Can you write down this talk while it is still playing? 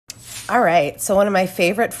All right, so one of my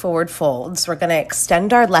favorite forward folds, we're going to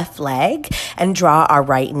extend our left leg and draw our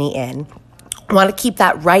right knee in. We want to keep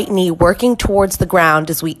that right knee working towards the ground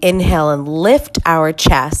as we inhale and lift our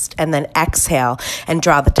chest, and then exhale and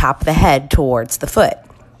draw the top of the head towards the foot.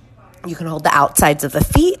 You can hold the outsides of the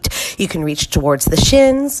feet, you can reach towards the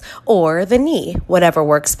shins or the knee, whatever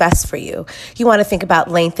works best for you. You want to think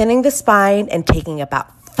about lengthening the spine and taking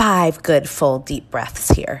about 5 good full deep breaths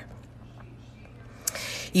here.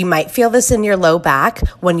 You might feel this in your low back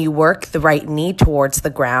when you work the right knee towards the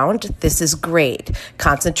ground. This is great.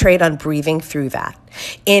 Concentrate on breathing through that.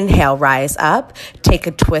 Inhale, rise up. Take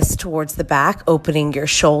a twist towards the back, opening your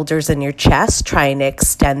shoulders and your chest, trying to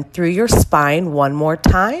extend through your spine one more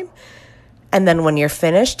time. And then when you're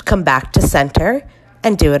finished, come back to center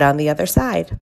and do it on the other side.